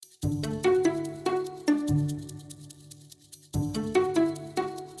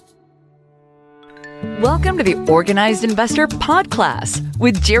Welcome to the Organized Investor Podcast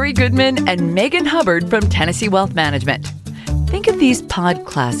with Jerry Goodman and Megan Hubbard from Tennessee Wealth Management. Think of these pod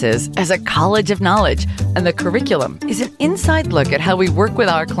classes as a college of knowledge, and the curriculum is an inside look at how we work with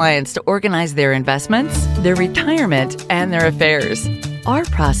our clients to organize their investments, their retirement, and their affairs. Our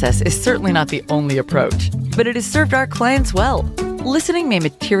process is certainly not the only approach, but it has served our clients well. Listening may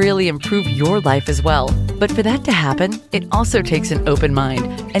materially improve your life as well, but for that to happen, it also takes an open mind,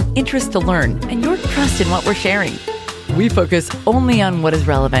 an interest to learn, and your trust in what we're sharing. We focus only on what is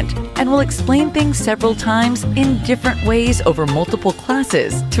relevant and will explain things several times in different ways over multiple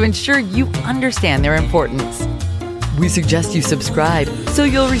classes to ensure you understand their importance. We suggest you subscribe so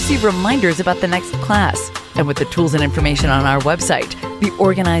you'll receive reminders about the next class. And with the tools and information on our website,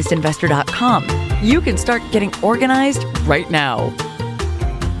 theorganizedinvestor.com, you can start getting organized right now.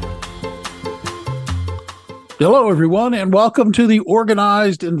 Hello, everyone, and welcome to the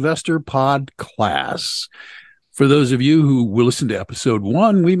Organized Investor Pod class. For those of you who will listen to episode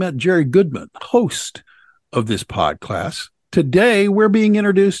 1, we met Jerry Goodman, host of this pod class. Today, we're being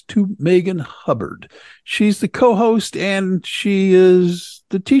introduced to Megan Hubbard. She's the co-host, and she is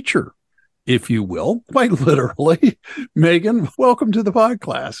the teacher, if you will, quite literally. Megan, welcome to the pod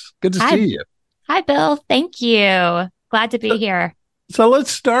class. Good to see you. Hi, Bill. Thank you. Glad to be here. So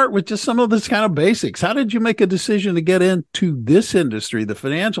let's start with just some of this kind of basics. How did you make a decision to get into this industry, the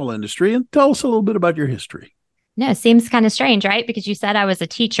financial industry, and tell us a little bit about your history? No, seems kind of strange, right? Because you said I was a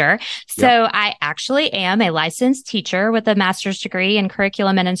teacher. So yep. I actually am a licensed teacher with a master's degree in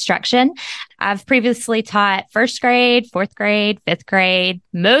curriculum and instruction. I've previously taught first grade, fourth grade, fifth grade.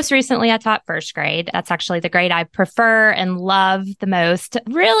 Most recently, I taught first grade. That's actually the grade I prefer and love the most,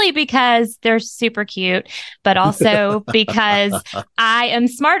 really because they're super cute, but also because I am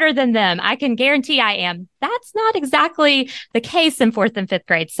smarter than them. I can guarantee I am. That's not exactly the case in fourth and fifth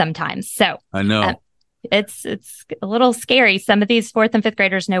grade sometimes. So I know. It's a little scary. Some of these fourth and fifth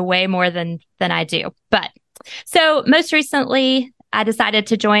graders know way more than I do. But so most recently, I decided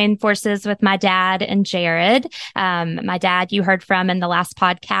to join forces with my dad and Jared. My dad, you heard from in the last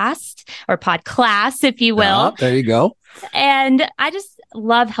podcast or pod class, if you will. There you go. And I just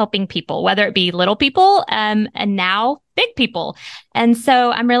love helping people, whether it be little people and now big people. And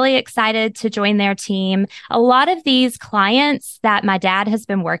so I'm really excited to join their team. A lot of these clients that my dad has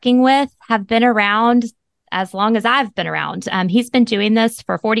been working with have been around as long as I've been around. He's been doing this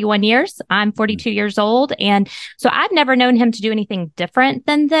for 41 years. I'm 42 years old. And so I've never known him to do anything different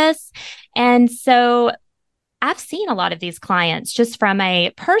than this. And so I've seen a lot of these clients just from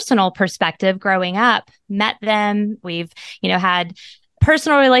a personal perspective growing up, met them. We've, had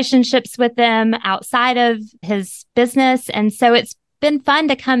personal relationships with them outside of his business. And so it's been fun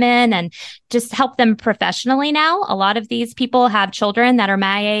to come in and just help them professionally now. A lot of these people have children that are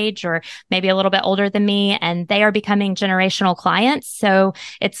my age or maybe a little bit older than me, and they are becoming generational clients. So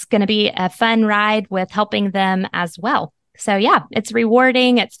it's going to be a fun ride with helping them as well. So yeah, it's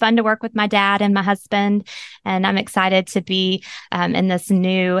rewarding. It's fun to work with my dad and my husband, and I'm excited to be in this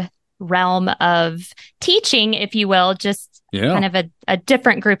new realm of teaching, if you will, just kind of a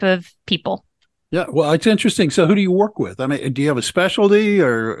different group of people. Yeah, well, it's interesting. So who do you work with? I mean, do you have a specialty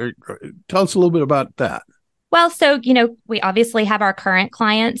or tell us a little bit about that? Well, so, we obviously have our current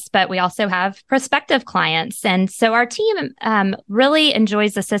clients, but we also have prospective clients. And so our team really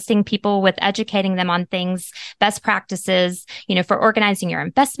enjoys assisting people with educating them on things, best practices, for organizing your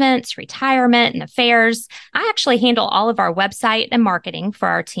investments, retirement, and affairs. I actually handle all of our website and marketing for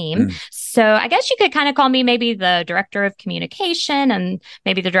our team. So I guess you could kind of call me maybe the director of communication and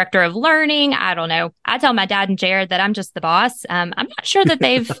maybe the director of learning. I don't know. I tell my dad and Jared that I'm just the boss. I'm not sure that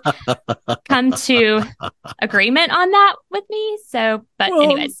they've come to agreement on that with me. So, but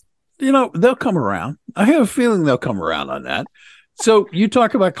anyways. They'll come around. I have a feeling they'll come around on that. So you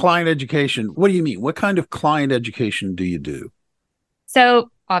talk about client education. What do you mean? What kind of client education do you do? So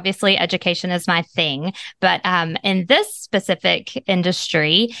obviously education is my thing, but in this specific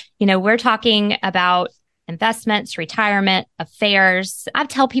industry, we're talking about investments, retirement, affairs. I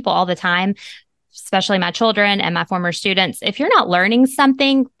tell people all the time, especially my children and my former students, if you're not learning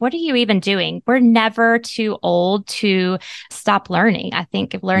something, what are you even doing? We're never too old to stop learning. I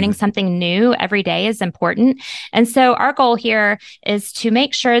think learning something new every day is important. And so our goal here is to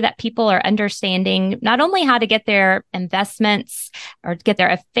make sure that people are understanding not only how to get their investments or get their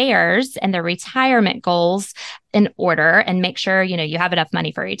affairs and their retirement goals in order and make sure, you have enough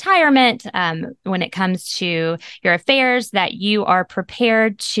money for retirement. When it comes to your affairs, that you are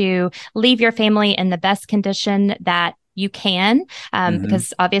prepared to leave your family in the best condition that you can,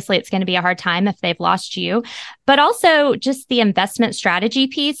 because obviously it's going to be a hard time if they've lost you. But also just the investment strategy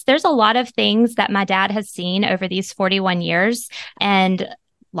piece. There's a lot of things that my dad has seen over these 41 years, and a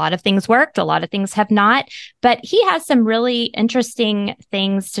lot of things worked, a lot of things have not. But he has some really interesting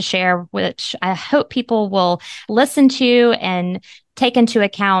things to share, which I hope people will listen to and take into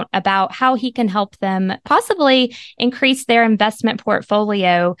account about how he can help them possibly increase their investment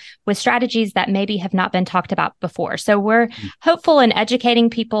portfolio with strategies that maybe have not been talked about before. So we're hopeful in educating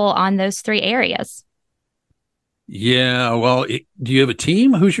people on those 3 areas. Yeah. Well, do you have a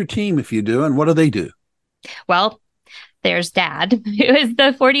team? Who's your team if you do? And what do they do? Well, there's Dad, who is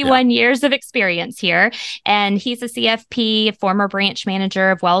the 41 years of experience here. And he's a CFP, former branch manager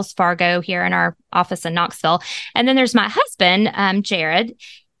of Wells Fargo here in our office in Knoxville. And then there's my husband, Jared.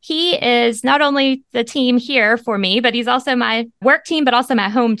 He is not only the team here for me, but he's also my work team, but also my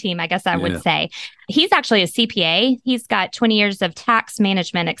home team, I guess I would say. He's actually a CPA. He's got 20 years of tax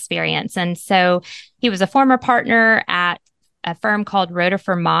management experience. And so he was a former partner at a firm called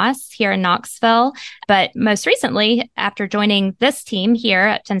Rotifer Moss here in Knoxville. But most recently, after joining this team here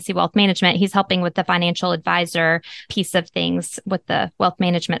at Tennessee Wealth Management, he's helping with the financial advisor piece of things with the wealth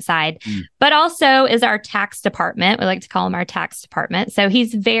management side, but also is our tax department. We like to call him our tax department. So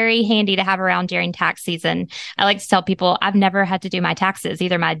he's very handy to have around during tax season. I like to tell people I've never had to do my taxes.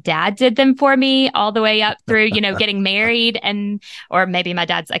 Either my dad did them for me all the way up through, getting married, or maybe my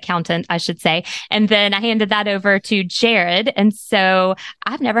dad's accountant, I should say. And then I handed that over to Jared. And so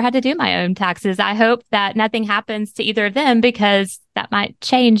I've never had to do my own taxes. I hope that nothing happens to either of them, because that might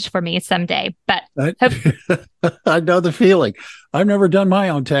change for me someday. But I know the feeling. I've never done my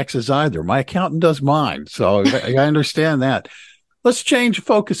own taxes either. My accountant does mine. So I understand that. Let's change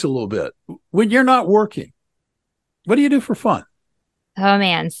focus a little bit. When you're not working, what do you do for fun? Oh,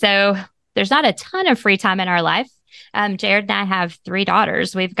 man. So there's not a ton of free time in our life. Jared and I have 3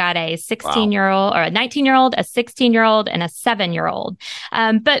 daughters. We've got a 16-year-old or a 19-year-old, a 16-year-old, and a 7-year-old.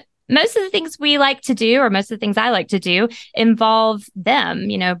 But most of the things we like to do, or most of the things I like to do, involve them,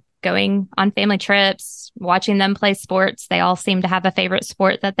 going on family trips, watching them play sports. They all seem to have a favorite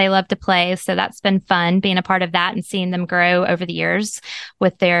sport that they love to play. So that's been fun being a part of that and seeing them grow over the years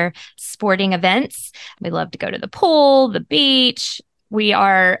with their sporting events. We love to go to the pool, the beach. We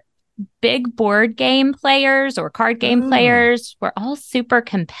are big board game players or card game players. We're all super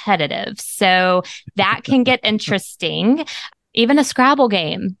competitive. So that can get interesting. Even a Scrabble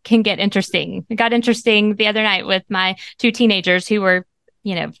game can get interesting. It got interesting the other night with my 2 teenagers who were,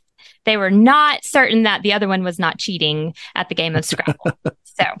 they were not certain that the other one was not cheating at the game of Scrabble.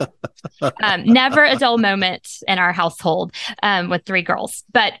 So never a dull moment in our household with 3 girls.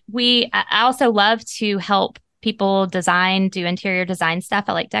 But I also love to help people do interior design stuff.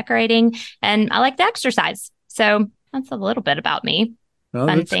 I like decorating, and I like to exercise. So that's a little bit about me. Oh,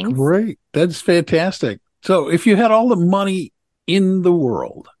 that's things. Great. That's fantastic. So if you had all the money in the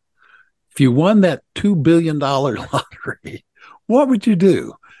world, if you won that $2 billion lottery, what would you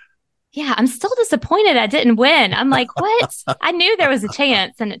do? Yeah, I'm still disappointed I didn't win. I'm like, what? I knew there was a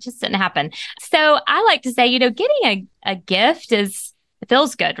chance and it just didn't happen. So I like to say, getting a gift it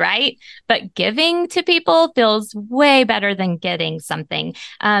feels good, right? But giving to people feels way better than getting something.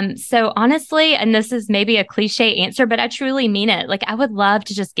 So honestly, and this is maybe a cliche answer, but I truly mean it. Like, I would love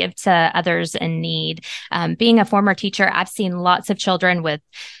to just give to others in need. Being a former teacher, I've seen lots of children with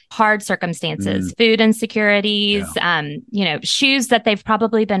hard circumstances, food insecurities, shoes that they've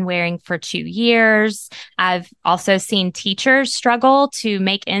probably been wearing for 2 years. I've also seen teachers struggle to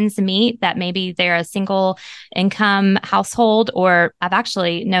make ends meet, that maybe they're a single income household, or I've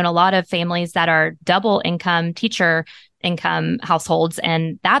actually known a lot of families that are double income teacher income households.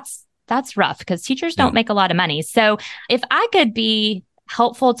 And that's rough, because teachers don't make a lot of money. So if I could be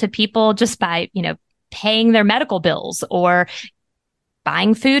helpful to people just by, paying their medical bills or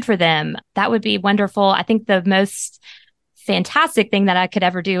buying food for them, that would be wonderful. I think the most fantastic thing that I could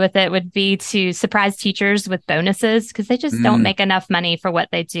ever do with it would be to surprise teachers with bonuses, because they just don't make enough money for what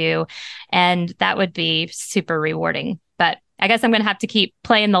they do. And that would be super rewarding. But I guess I'm going to have to keep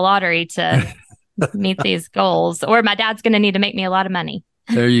playing the lottery to meet these goals, or my dad's going to need to make me a lot of money.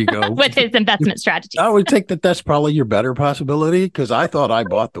 There you go. With his investment strategy. I would think that's probably your better possibility, because I thought I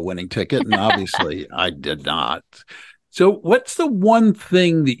bought the winning ticket, and obviously I did not. So what's the one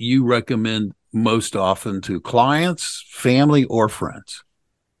thing that you recommend most often to clients, family, or friends?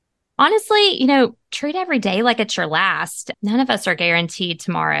 Honestly, treat every day like it's your last. None of us are guaranteed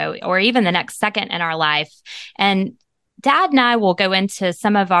tomorrow or even the next second in our life. And Dad and I will go into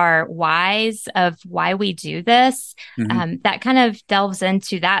some of our whys of why we do this. That kind of delves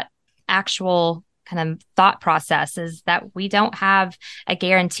into that actual kind of thought process is that we don't have a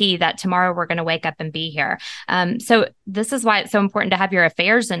guarantee that tomorrow we're going to wake up and be here. So this is why it's so important to have your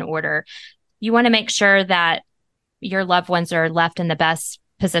affairs in order. You want to make sure that your loved ones are left in the best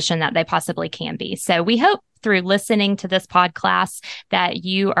position that they possibly can be. So we hope through listening to this podcast that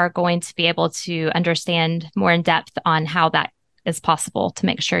you are going to be able to understand more in depth on how that is possible to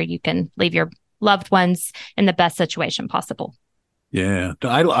make sure you can leave your loved ones in the best situation possible. Yeah.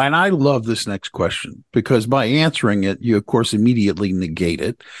 I love this next question because by answering it, you, of course, immediately negate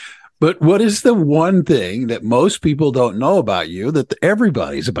it. But what is the one thing that most people don't know about you that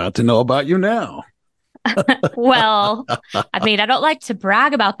everybody's about to know about you now? Well, I mean, I don't like to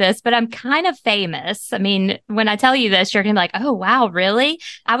brag about this, but I'm kind of famous. I mean, when I tell you this, you're going to be like, oh, wow, really?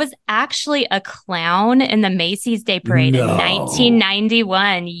 I was actually a clown in the Macy's Day Parade in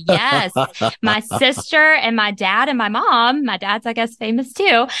 1991. Yes. My sister and my dad and my mom, my dad's, I guess, famous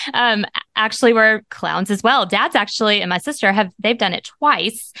too, actually were clowns as well. Dad's actually and my sister they've done it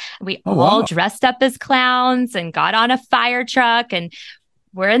twice. We all dressed up as clowns and got on a fire truck and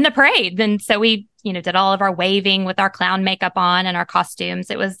we're in the parade. And so we, did all of our waving with our clown makeup on and our costumes.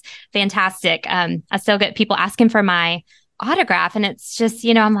 It was fantastic. I still get people asking for my autograph. And it's just,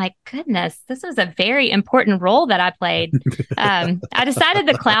 I'm like, goodness, this was a very important role that I played. I decided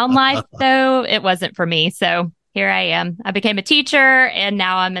the clown life, though, it wasn't for me. So here I am. I became a teacher and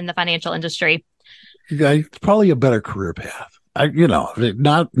now I'm in the financial industry. Yeah, it's probably a better career path.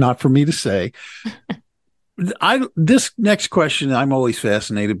 Not for me to say. This next question I'm always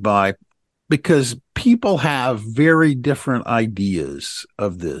fascinated by because people have very different ideas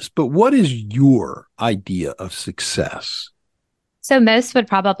of this. But what is your idea of success? So most would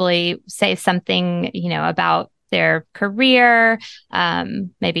probably say something, about their career,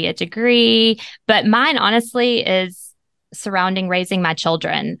 maybe a degree. But mine, honestly, is surrounding raising my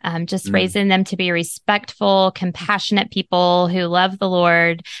children, raising them to be respectful, compassionate people who love the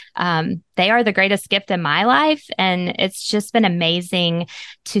Lord. They are the greatest gift in my life. And it's just been amazing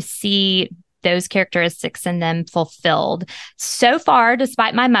to see those characteristics in them fulfilled. So far,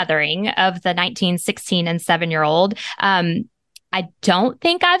 despite my mothering of the 19, 16, and 7-year-old, I don't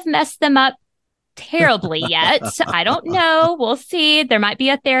think I've messed them up terribly yet. I don't know. We'll see. There might be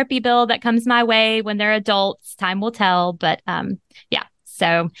a therapy bill that comes my way when they're adults. Time will tell. But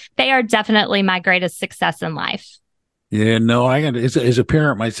so they are definitely my greatest success in life. Yeah, no, as a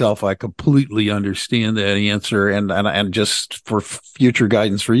parent myself, I completely understand that answer. And just for future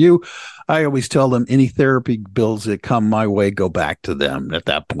guidance for you, I always tell them any therapy bills that come my way, go back to them at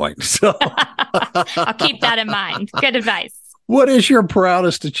that point. So I'll keep that in mind. Good advice. What is your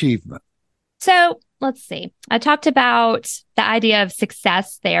proudest achievement? So let's see. I talked about the idea of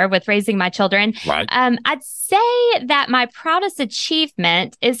success there with raising my children. Right. I'd say that my proudest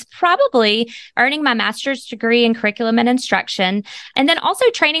achievement is probably earning my master's degree in curriculum and instruction, and then also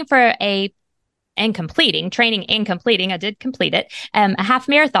training and completing. I did complete it, a half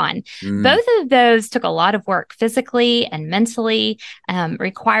marathon. Both of those took a lot of work physically and mentally,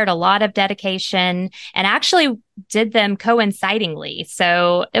 required a lot of dedication, and actually did them coincidingly.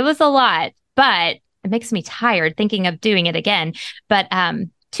 So it was a lot, but it makes me tired thinking of doing it again. But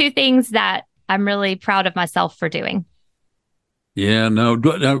two things that I'm really proud of myself for doing. Yeah, no,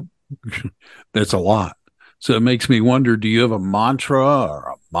 that's a lot. So it makes me wonder, do you have a mantra or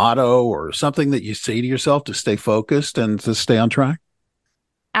a motto or something that you say to yourself to stay focused and to stay on track?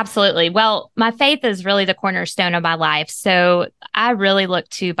 Absolutely. Well, my faith is really the cornerstone of my life. So I really look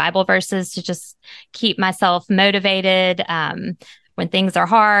to Bible verses to just keep myself motivated when things are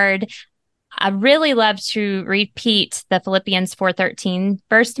hard. I really love to repeat the Philippians 4:13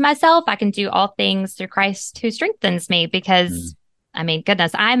 verse to myself. I can do all things through Christ who strengthens me because I mean,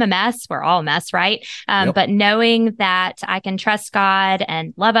 goodness, I'm a mess. We're all a mess, right? Yep. But knowing that I can trust God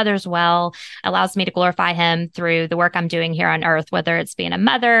and love others well allows me to glorify Him through the work I'm doing here on earth, whether it's being a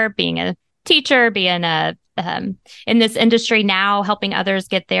mother, being a teacher, being in this industry now, helping others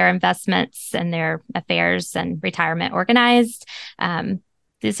get their investments and their affairs and retirement organized.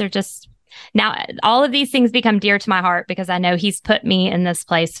 These are just now, all of these things become dear to my heart because I know He's put me in this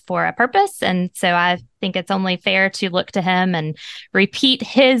place for a purpose. And so I think it's only fair to look to Him and repeat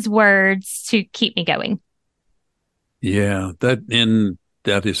His words to keep me going. Yeah,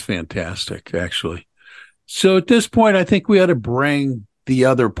 that is fantastic, actually. So at this point, I think we ought to bring the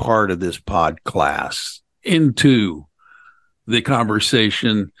other part of this pod class into the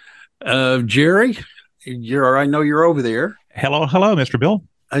conversation. Jerry, I know you're over there. Hello, Mr. Bill.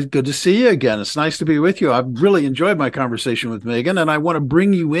 Good to see you again. It's nice to be with you. I've really enjoyed my conversation with Megan, and I want to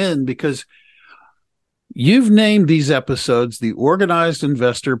bring you in because you've named these episodes the Organized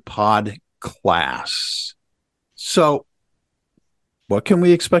Investor Podcast class. So what can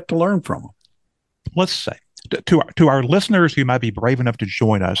we expect to learn from them? Let's say to our listeners who might be brave enough to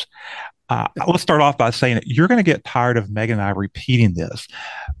join us, let's start off by saying that you're going to get tired of Megan and I repeating this,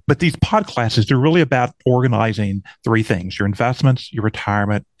 but these pod classes, they're really about organizing three things: your investments, your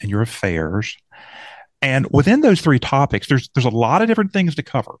retirement, and your affairs. And within those three topics, there's a lot of different things to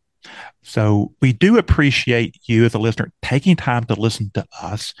cover. So we do appreciate you as a listener taking time to listen to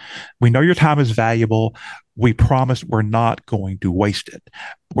us. We know your time is valuable. We promise we're not going to waste it.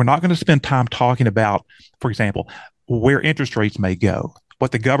 We're not going to spend time talking about, for example, where interest rates may go,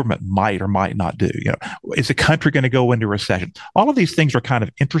 what the government might or might not do. Is the country going to go into recession? All of these things are kind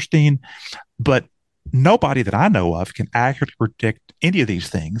of interesting, but nobody that I know of can accurately predict any of these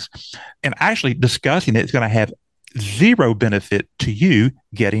things. And actually discussing it is going to have zero benefit to you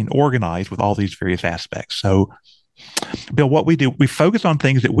getting organized with all these various aspects. So, Bill, what we do, we focus on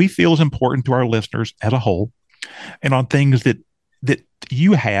things that we feel is important to our listeners as a whole, and on things that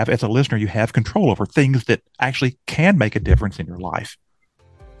you have as a listener, you have control over, things that actually can make a difference in your life.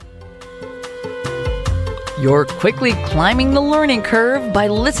 You're quickly climbing the learning curve by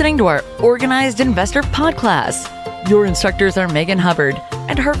listening to our Organized Investor Podcast. Your instructors are Megan Hubbard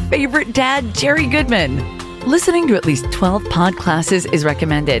and her favorite dad, Jerry Goodman. Listening to at least 12 pod classes is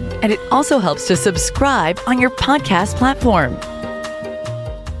recommended, and it also helps to subscribe on your podcast platform.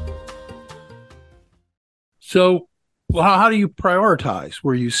 So, how do you prioritize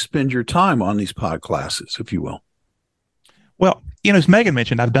where you spend your time on these pod classes, if you will? Well, as Megan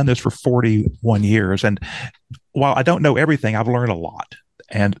mentioned, I've done this for 41 years. And while I don't know everything, I've learned a lot.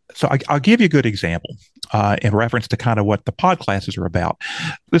 And so I'll give you a good example in reference to kind of what the pod classes are about.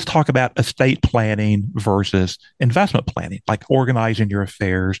 Let's talk about estate planning versus investment planning, like organizing your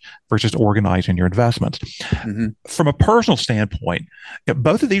affairs versus organizing your investments. Mm-hmm. From a personal standpoint,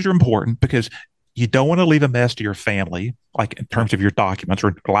 both of these are important because you don't want to leave a mess to your family, like in terms of your documents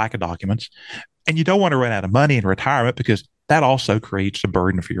or lack of documents. And you don't want to run out of money in retirement because that also creates a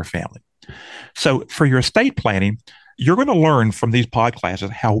burden for your family. So for your estate planning, you're going to learn from these pod classes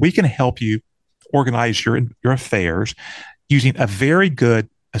how we can help you organize your affairs using a very good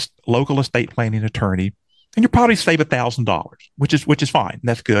local estate planning attorney. And you'll probably save $1,000, which is fine.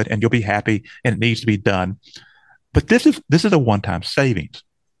 That's good. And you'll be happy, and it needs to be done. But this is a one-time savings.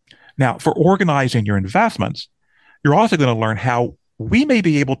 Now, for organizing your investments, you're also going to learn how we may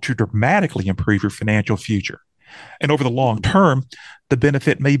be able to dramatically improve your financial future. And over the long term, the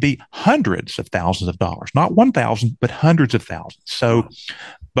benefit may be hundreds of thousands of dollars, not 1,000, but hundreds of thousands. So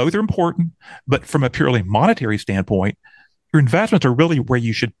both are important, but from a purely monetary standpoint, your investments are really where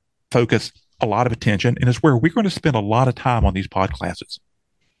you should focus a lot of attention, and it's where we're going to spend a lot of time on these pod classes.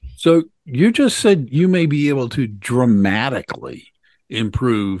 So you just said you may be able to dramatically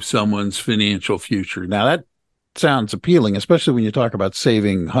improve someone's financial future. Now that sounds appealing, especially when you talk about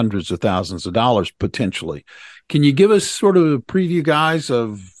saving hundreds of thousands of dollars potentially. Can you give us sort of a preview, guys,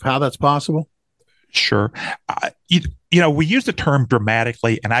 of how that's possible? Sure. We use the term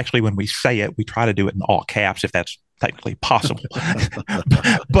dramatically, and actually when we say it, we try to do it in all caps if that's technically possible.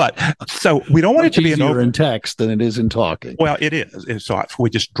 But so we don't want it to be easier in text than it is in talking. Well, it is. So we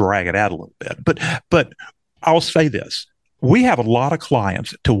just drag it out a little bit. But I'll say this. We have a lot of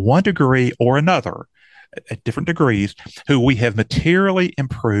clients to one degree or another at different degrees who we have materially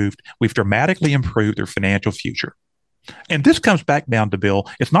improved. We've dramatically improved their financial future. And this comes back down to, Bill,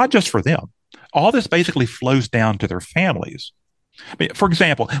 it's not just for them. All this basically flows down to their families. I mean, for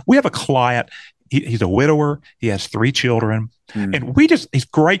example, we have a client, he's a widower, he has 3 children, and he's a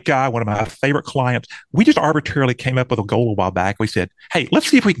great guy, one of my favorite clients. We just arbitrarily came up with a goal a while back. We said, hey, let's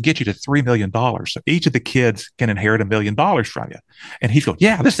see if we can get you to $3 million. So each of the kids can inherit $1 million from you. And he's going,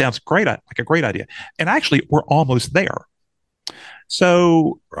 yeah, this sounds great, like a great idea. And actually, we're almost there.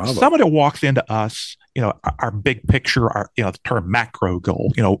 So someone that walks into us, our big picture, the term macro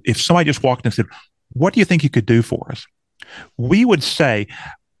goal, if somebody just walked in and said, what do you think you could do for us? We would say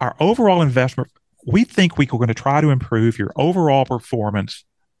our overall investment, we think we're going to try to improve your overall performance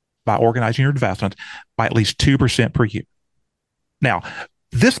by organizing your investments by at least 2% per year. Now,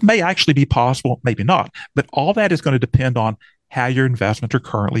 this may actually be possible, maybe not, but all that is going to depend on how your investments are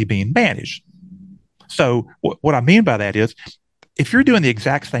currently being managed. So what I mean by that is, if you're doing the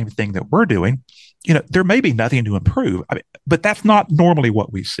exact same thing that we're doing, there may be nothing to improve, but that's not normally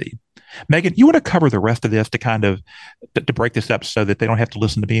what we see. Megan, you want to cover the rest of this to kind of to break this up so that they don't have to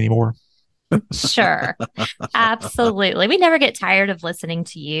listen to me anymore? Sure. Absolutely. We never get tired of listening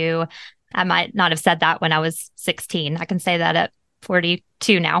to you. I might not have said that when I was 16. I can say that at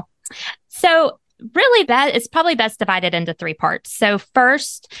 42 now. So really it's probably best divided into three parts. So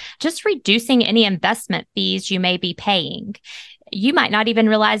first, just reducing any investment fees you may be paying. You might not even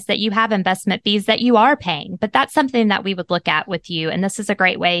realize that you have investment fees that you are paying, but that's something that we would look at with you. And this is a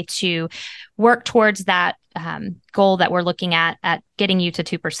great way to work towards that goal that we're looking at getting you to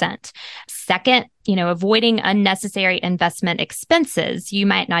 2%. Second, avoiding unnecessary investment expenses you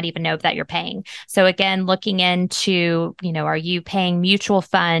might not even know that you're paying. So again, looking into, are you paying mutual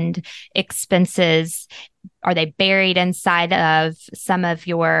fund expenses? Are they buried inside of some of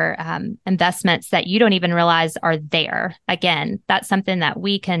your investments that you don't even realize are there? Again, that's something that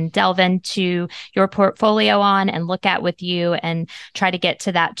we can delve into your portfolio on and look at with you and try to get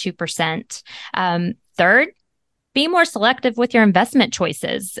to that 2%. Third, be more selective with your investment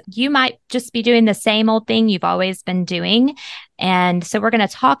choices. You might just be doing the same old thing you've always been doing. And so we're going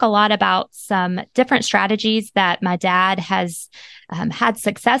to talk a lot about some different strategies that my dad has had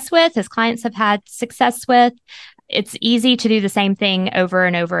success with, his clients have had success with. It's easy to do the same thing over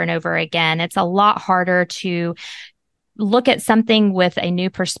and over and over again. It's a lot harder to look at something with a new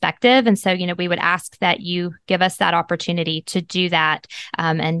perspective. And so, we would ask that you give us that opportunity to do that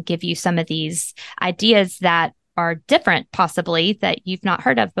and give you some of these ideas that are different, possibly, that you've not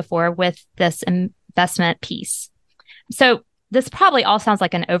heard of before with this investment piece. So this probably all sounds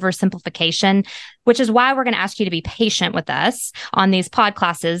like an oversimplification, which is why we're going to ask you to be patient with us on these pod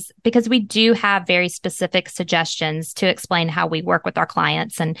classes, because we do have very specific suggestions to explain how we work with our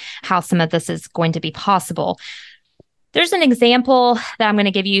clients and how some of this is going to be possible. There's an example that I'm going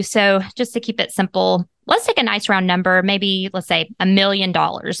to give you. So just to keep it simple, let's take a nice round number, maybe let's say $1 million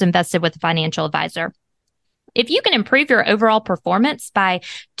invested with a financial advisor. If you can improve your overall performance by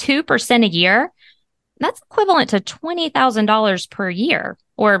 2% a year, that's equivalent to $20,000 per year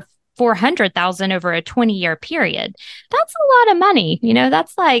or $400,000 over a 20-year period. That's a lot of money.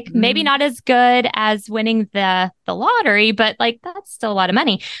 That's like maybe not as good as winning the lottery, but that's still a lot of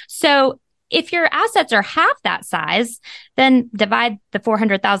money. So if your assets are half that size, then divide the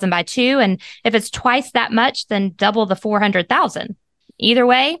 400,000 by 2. And if it's twice that much, then double the 400,000. Either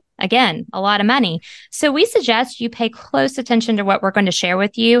way, again, a lot of money. So we suggest you pay close attention to what we're going to share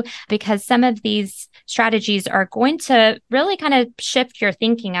with you, because some of these strategies are going to really kind of shift your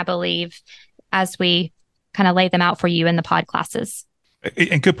thinking, I believe, as we kind of lay them out for you in the pod classes.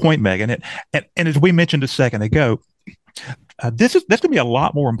 And good point, Megan. And as we mentioned a second ago, that's going to be a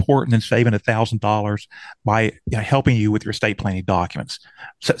lot more important than saving $1,000 by helping you with your estate planning documents.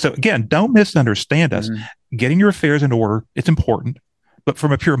 So again, don't misunderstand us. Getting your affairs in order, it's important. But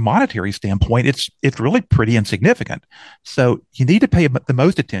from a pure monetary standpoint, it's really pretty insignificant. So you need to pay the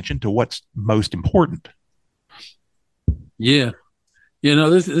most attention to what's most important. Yeah.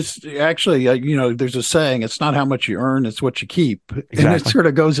 This actually, there's a saying, it's not how much you earn, it's what you keep. Exactly. And it sort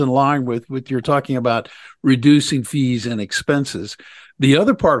of goes in line with you're talking about reducing fees and expenses. The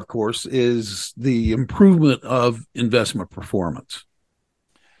other part, of course, is the improvement of investment performance.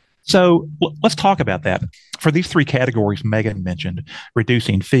 So let's talk about that. For these three categories Megan mentioned,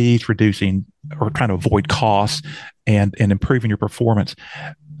 reducing fees, reducing or trying to avoid costs, and improving your performance.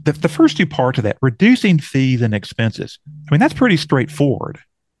 The first two parts of that, reducing fees and expenses, that's pretty straightforward.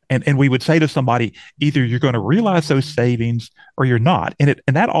 And we would say to somebody, either you're going to realize those savings or you're not. And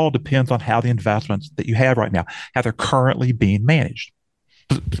that all depends on how the investments that you have right now, how they're currently being managed.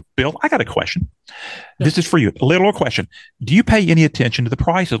 Bill, I got a question. This is for you. A little question. Do you pay any attention to the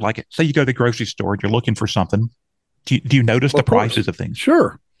prices? Like, say you go to the grocery store and you're looking for something. Do you notice the prices of things?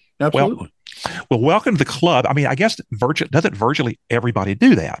 Sure. Absolutely. Well, welcome to the club. I guess doesn't virtually everybody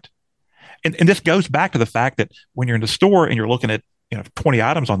do that? And this goes back to the fact that when you're in the store and you're looking at 20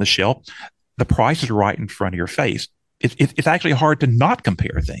 items on the shelf, the price is right in front of your face. It's actually hard to not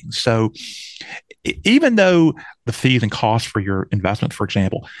compare things. So even though the fees and costs for your investment, for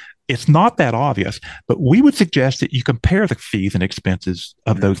example, it's not that obvious, but we would suggest that you compare the fees and expenses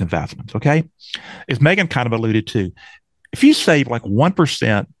of those investments, okay? As Megan kind of alluded to, if you save like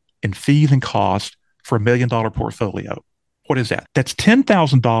 1% in fees and costs for $1 million portfolio, what is that? That's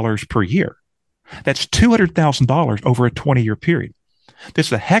 $10,000 per year. That's $200,000 over a 20-year period. This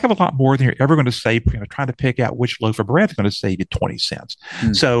is a heck of a lot more than you're ever going to save, trying to pick out which loaf of bread is going to save you 20 cents.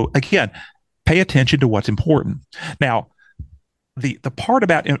 So again, pay attention to what's important. Now, the part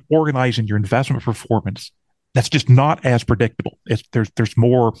about organizing your investment performance, that's just not as predictable. There's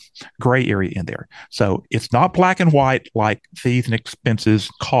more gray area in there. So it's not black and white like fees and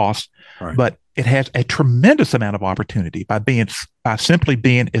expenses, costs, right, but it has a tremendous amount of opportunity by simply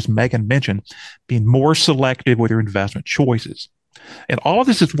being, as Megan mentioned, being more selective with your investment choices. And all of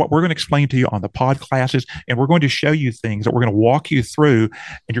this is what we're going to explain to you on the pod classes, and we're going to show you things that we're going to walk you through,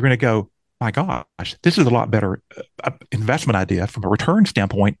 and you're going to go, my gosh, this is a lot better investment idea from a return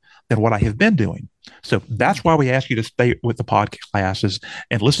standpoint than what I have been doing. So that's why we ask you to stay with the podcasts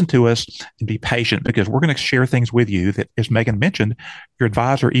and listen to us and be patient, because we're going to share things with you that, as Megan mentioned, your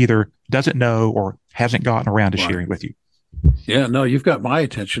advisor either doesn't know or hasn't gotten around to sharing with you. Yeah, no, you've got my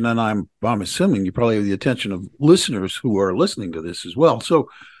attention, and I'm assuming you probably have the attention of listeners who are listening to this as well. So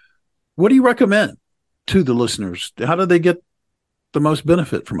what do you recommend to the listeners? How do they get the most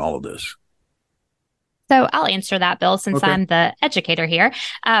benefit from all of this? So I'll answer that, Bill, since I'm the educator here.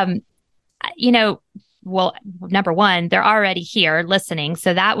 Well, number one, they're already here listening.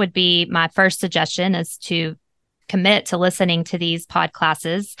 So that would be my first suggestion, is to commit to listening to these pod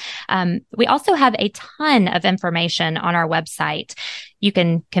classes. We also have a ton of information on our website. You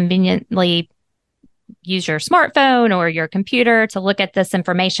can conveniently use your smartphone or your computer to look at this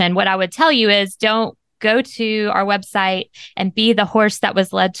information. What I would tell you is, don't go to our website and be the horse that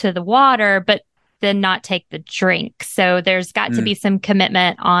was led to the water, but then not take the drink. So there's got to be some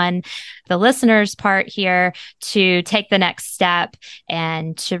commitment on the listener's part here to take the next step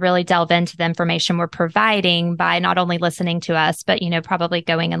and to really delve into the information we're providing by not only listening to us, but, probably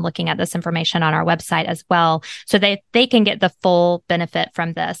going and looking at this information on our website as well, so they can get the full benefit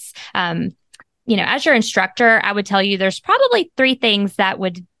from this. As your instructor, I would tell you there's probably 3 things that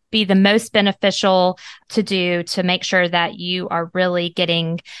would be the most beneficial to do to make sure that you are really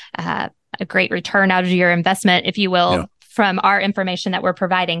getting a great return out of your investment, if you will, from our information that we're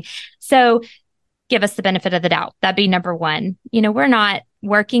providing. So give us the benefit of the doubt. That'd be number one. We're not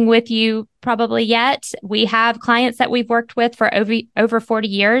working with you probably yet. We have clients that we've worked with for over 40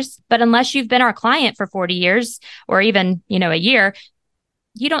 years, but unless you've been our client for 40 years or even, a year,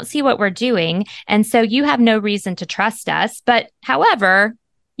 you don't see what we're doing. And so you have no reason to trust us. But however,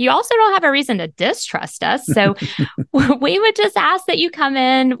 you also don't have a reason to distrust us. So we would just ask that you come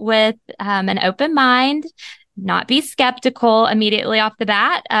in with an open mind, not be skeptical immediately off the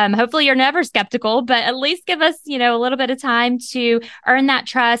bat. Hopefully you're never skeptical, but at least give us, a little bit of time to earn that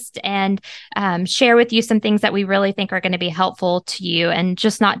trust and share with you some things that we really think are going to be helpful to you, and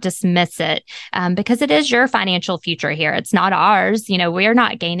just not dismiss it, because it is your financial future here. It's not ours. We're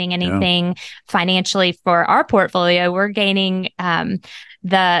not gaining anything financially for our portfolio. We're gaining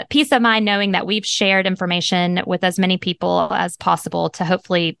the peace of mind knowing that we've shared information with as many people as possible to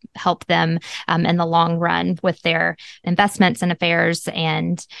hopefully help them in the long run with their investments and affairs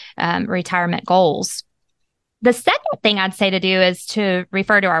and retirement goals. The second thing I'd say to do is to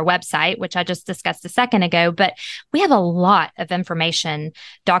refer to our website, which I just discussed a second ago, but we have a lot of information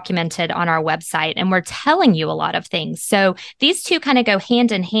documented on our website, and we're telling you a lot of things. So these two kind of go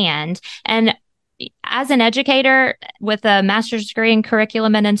hand in hand. And as an educator with a master's degree in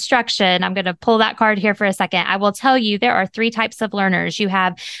curriculum and instruction, I'm going to pull that card here for a second. I will tell you there are 3 types of learners. You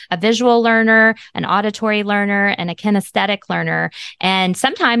have a visual learner, an auditory learner, and a kinesthetic learner. And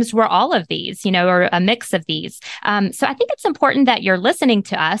sometimes we're all of these, or a mix of these. So I think it's important that you're listening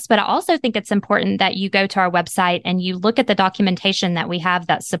to us, but I also think it's important that you go to our website and you look at the documentation that we have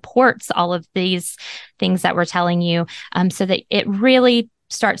that supports all of these things that we're telling you, so that it really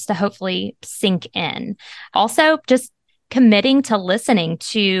starts to hopefully sink in. Also, just committing to listening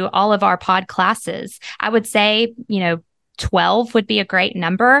to all of our pod classes. I would say, 12 would be a great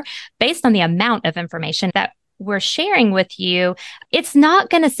number based on the amount of information that we're sharing with you. It's not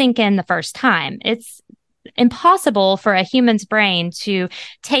going to sink in the first time. It's impossible for a human's brain to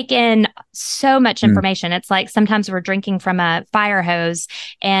take in so much information. It's like sometimes we're drinking from a fire hose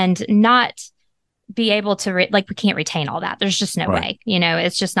and not be able to, we can't retain all that. There's just no way,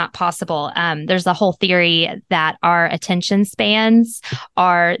 it's just not possible. There's a whole theory that our attention spans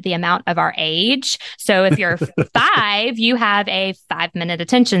are the amount of our age. So if you're 5, you have a 5-minute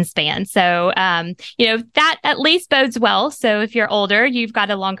attention span. So, that at least bodes well. So if you're older, you've got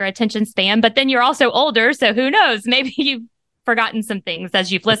a longer attention span, but then you're also older. So who knows, maybe you've forgotten some things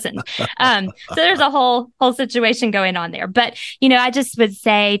as you've listened. So there's a whole situation going on there. But, I just would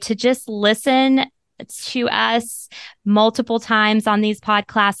say to just listen to us multiple times on these pod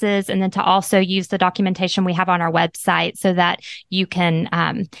classes, and then to also use the documentation we have on our website so that you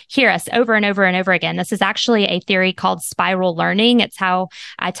can hear us over and over and over again. This is actually a theory called spiral learning. It's how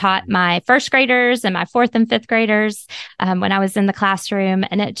I taught my first graders and my 4th and 5th graders when I was in the classroom.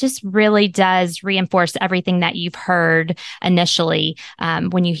 And it just really does reinforce everything that you've heard initially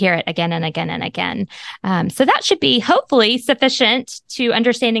when you hear it again and again and again. So that should be hopefully sufficient to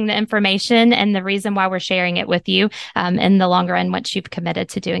understanding the information and the reason why we're sharing it with you in the long run once you've committed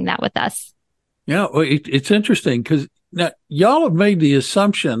to doing that with us. Yeah, well, it's interesting because now y'all have made the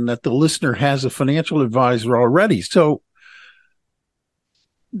assumption that the listener has a financial advisor already. So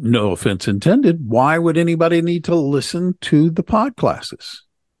No offense intended. Why would anybody need to listen to the pod classes?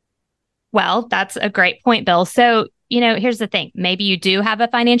 Well, that's a great point, Bill. So, here's the thing. Maybe you do have a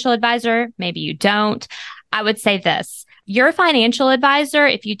financial advisor. Maybe you don't. I would say this. Your financial advisor,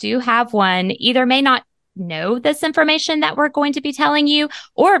 if you do have one, either may not know this information that we're going to be telling you,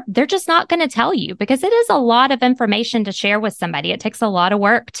 or they're just not going to tell you, because it is a lot of information to share with somebody. It takes a lot of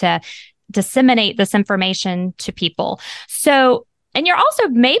work to disseminate this information to people. So, and you're also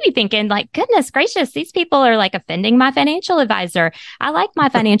maybe thinking like, goodness gracious, these people are like offending my financial advisor. I like my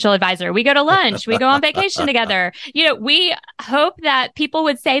financial advisor. We go to lunch, we go on vacation together. We hope that people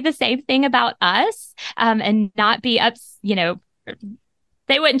would say the same thing about us, and not be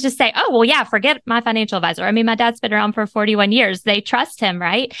they wouldn't just say, oh, well, yeah, forget my financial advisor. I mean, my dad's been around for 41 years. They trust him,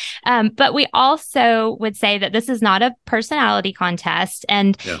 right? But we also would say that this is not a personality contest.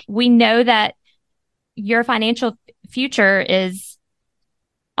 And we know that your financial future is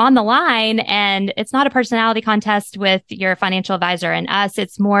on the line, and it's not a personality contest with your financial advisor and us.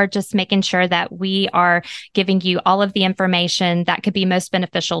 It's more just making sure that we are giving you all of the information that could be most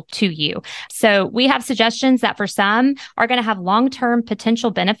beneficial to you. So we have suggestions that for some are going to have long-term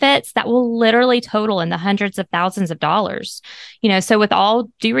potential benefits that will literally total in the hundreds of thousands of dollars. So with all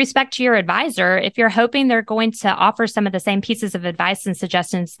due respect to your advisor, if you're hoping they're going to offer some of the same pieces of advice and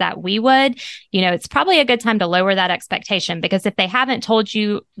suggestions that we would, it's probably a good time to lower that expectation, because if they haven't told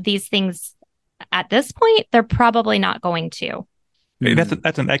you these things at this point, they're probably not going to.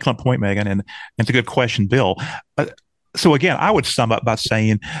 That's an excellent point, Megan, and it's a good question, Bill. So again, I would sum up by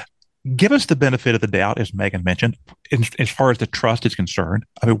saying, give us the benefit of the doubt, as Megan mentioned, as far as the trust is concerned.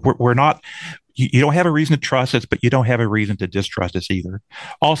 I mean, we're not. You don't have a reason to trust us, but you don't have a reason to distrust us either.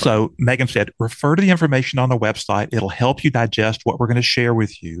 Also, Megan said, refer to the information on the website. It'll help you digest what we're going to share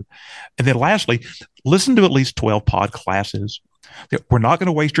with you. And then lastly, listen to at least 12 pod classes. We're not going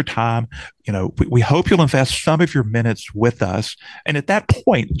to waste your time. We hope you'll invest some of your minutes with us. And at that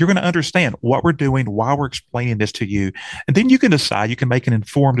point, you're going to understand what we're doing, why we're explaining this to you. And then you can decide, you can make an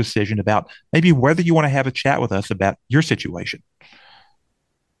informed decision about maybe whether you want to have a chat with us about your situation.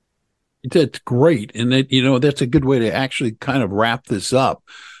 That's great. And that's a good way to actually kind of wrap this up.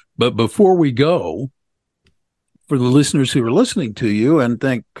 But before we go, for the listeners who are listening to you and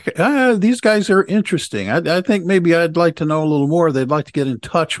think, these guys are interesting, I think maybe I'd like to know a little more. They'd like to get in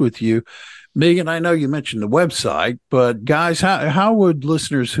touch with you. Megan, I know you mentioned the website, but guys, how would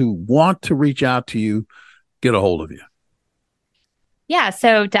listeners who want to reach out to you get a hold of you? Yeah,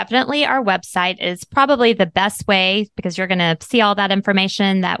 so definitely our website is probably the best way, because you're going to see all that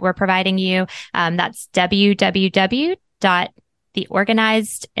information that we're providing you. That's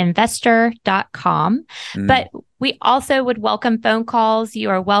www.theorganizedinvestor.com. But we also would welcome phone calls. You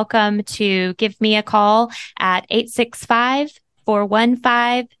are welcome to give me a call at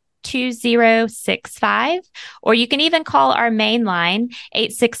 865-415-2065, or you can even call our main line,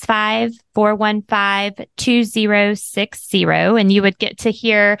 865-415-2060, and you would get to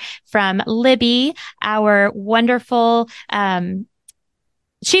hear from Libby, our wonderful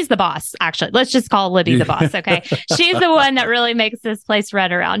she's the boss, actually. Let's just call Libby the boss, okay? She's the one that really makes this place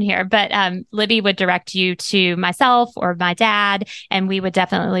run around here. But Libby would direct you to myself or my dad, and we would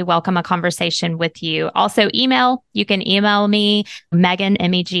definitely welcome a conversation with you. Also, email. You can email me, Megan,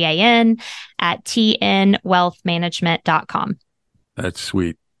 Megan, at tnwealthmanagement.com. That's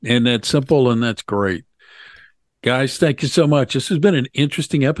sweet. And that's simple, and that's great. Guys, thank you so much. This has been an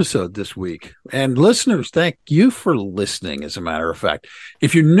interesting episode this week. And listeners, thank you for listening, as a matter of fact.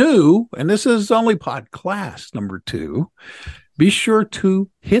 If you're new, and this is only pod class number 2, be sure to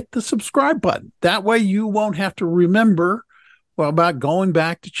hit the subscribe button. That way you won't have to remember about going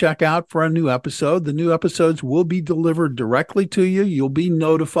back to check out for a new episode. The new episodes will be delivered directly to you. You'll be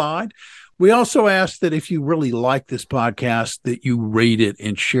notified. We also ask that if you really like this podcast, that you rate it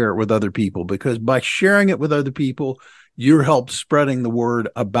and share it with other people, because by sharing it with other people, you're helping spreading the word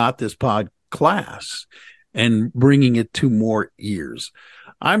about this pod class and bringing it to more ears.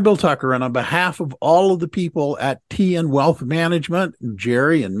 I'm Bill Tucker, and on behalf of all of the people at TN Wealth Management,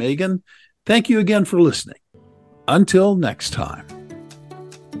 Jerry and Megan, thank you again for listening. Until next time.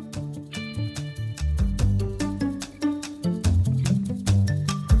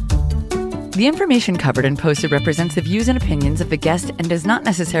 The information covered and posted represents the views and opinions of the guest and does not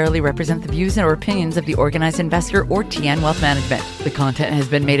necessarily represent the views or opinions of the Organized Investor or TN Wealth Management. The content has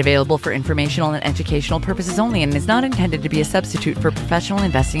been made available for informational and educational purposes only and is not intended to be a substitute for professional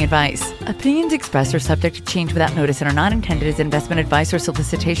investing advice. Opinions expressed are subject to change without notice and are not intended as investment advice or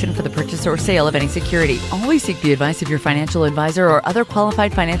solicitation for the purchase or sale of any security. Always seek the advice of your financial advisor or other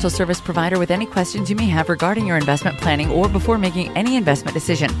qualified financial service provider with any questions you may have regarding your investment planning or before making any investment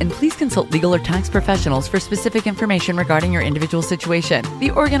decision. And please consult legal or tax professionals for specific information regarding your individual situation.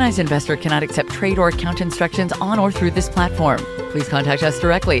 The Organized Investor cannot accept trade or account instructions on or through this platform. Please contact us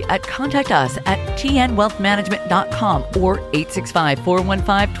directly at contactus@tnwealthmanagement.com or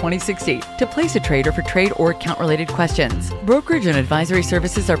 865-415-2060 to place a trade or for trade or account-related questions. Brokerage and advisory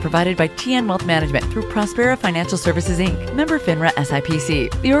services are provided by TN Wealth Management through Prospera Financial Services, Inc., member FINRA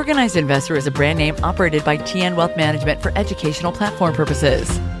SIPC. The Organized Investor is a brand name operated by TN Wealth Management for educational platform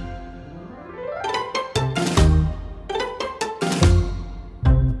purposes.